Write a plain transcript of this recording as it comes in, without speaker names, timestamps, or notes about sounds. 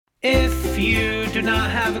If you do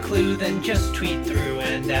not have a clue, then just tweet through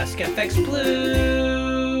and ask FX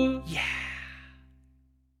Blue. Yeah.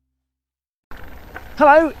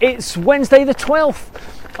 Hello, it's Wednesday the 12th.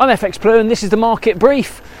 I'm FX Blue and this is the market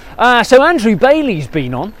brief. So Andrew Bailey's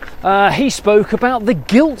been on. He spoke about the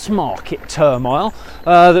gilt market turmoil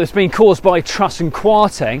that's been caused by Truss and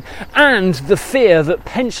Kwarteng and the fear that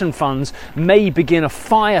pension funds may begin a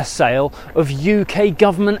fire sale of UK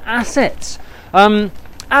government assets.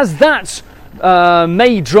 As that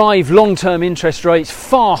may drive long-term interest rates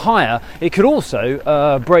far higher, it could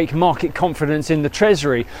also break market confidence in the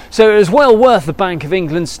Treasury. So it was well worth the Bank of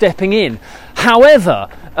England stepping in. However,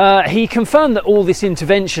 he confirmed that all this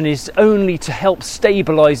intervention is only to help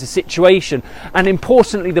stabilise the situation, and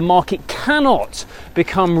importantly, the market cannot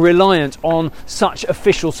become reliant on such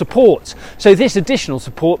official support. So this additional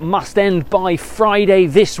support must end by Friday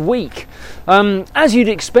this week. As you'd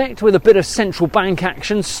expect, with a bit of central bank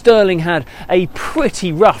action, sterling had a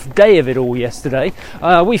pretty rough day of it all yesterday.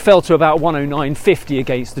 We fell to about 109.50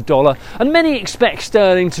 against the dollar, and many expect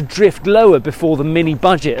sterling to drift lower before the mini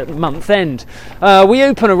budget at month end. We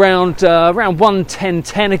open around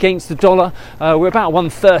 110.10 against the dollar. We're about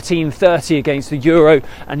 113.30 against the euro,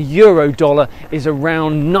 and euro dollar is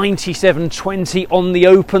around 97.20 on the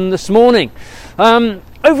open this morning.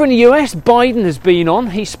 Over in the US, Biden has been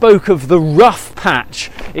on. He spoke of the rough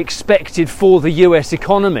patch expected for the US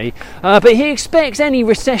economy, but he expects any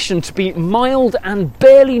recession to be mild and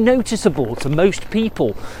barely noticeable to most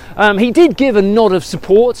people. He did give a nod of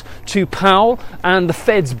support to Powell and the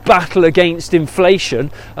Fed's battle against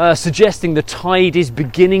inflation, suggesting the tide is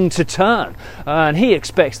beginning to turn. And he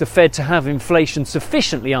expects the Fed to have inflation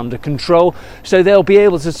sufficiently under control so they'll be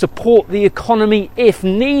able to support the economy if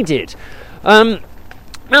needed.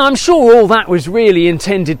 Now, I'm sure all that was really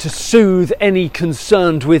intended to soothe any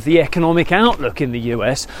concerned with the economic outlook in the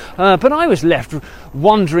US, but I was left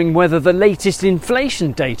wondering whether the latest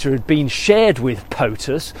inflation data had been shared with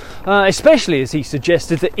POTUS, especially as he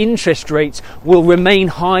suggested that interest rates will remain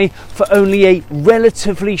high for only a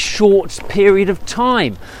relatively short period of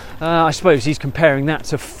time. I suppose he's comparing that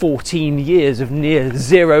to 14 years of near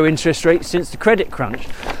zero interest rates since the credit crunch.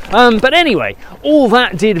 But anyway, all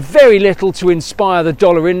that did very little to inspire the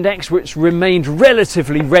dollar index, which remained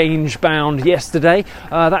relatively range bound yesterday.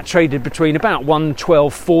 That traded between about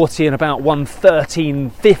 112.40 and about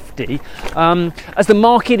 113.50, as the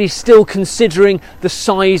market is still considering the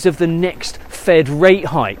size of the next Fed rate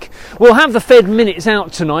hike. We'll have the Fed minutes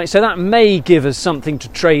out tonight, so that may give us something to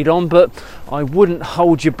trade on, but I wouldn't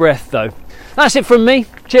hold your breath though. That's it from me.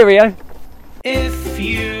 Cheerio. If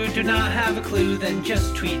you do not have a clue, then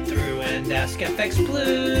just tweet through and ask FX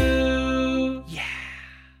Blue.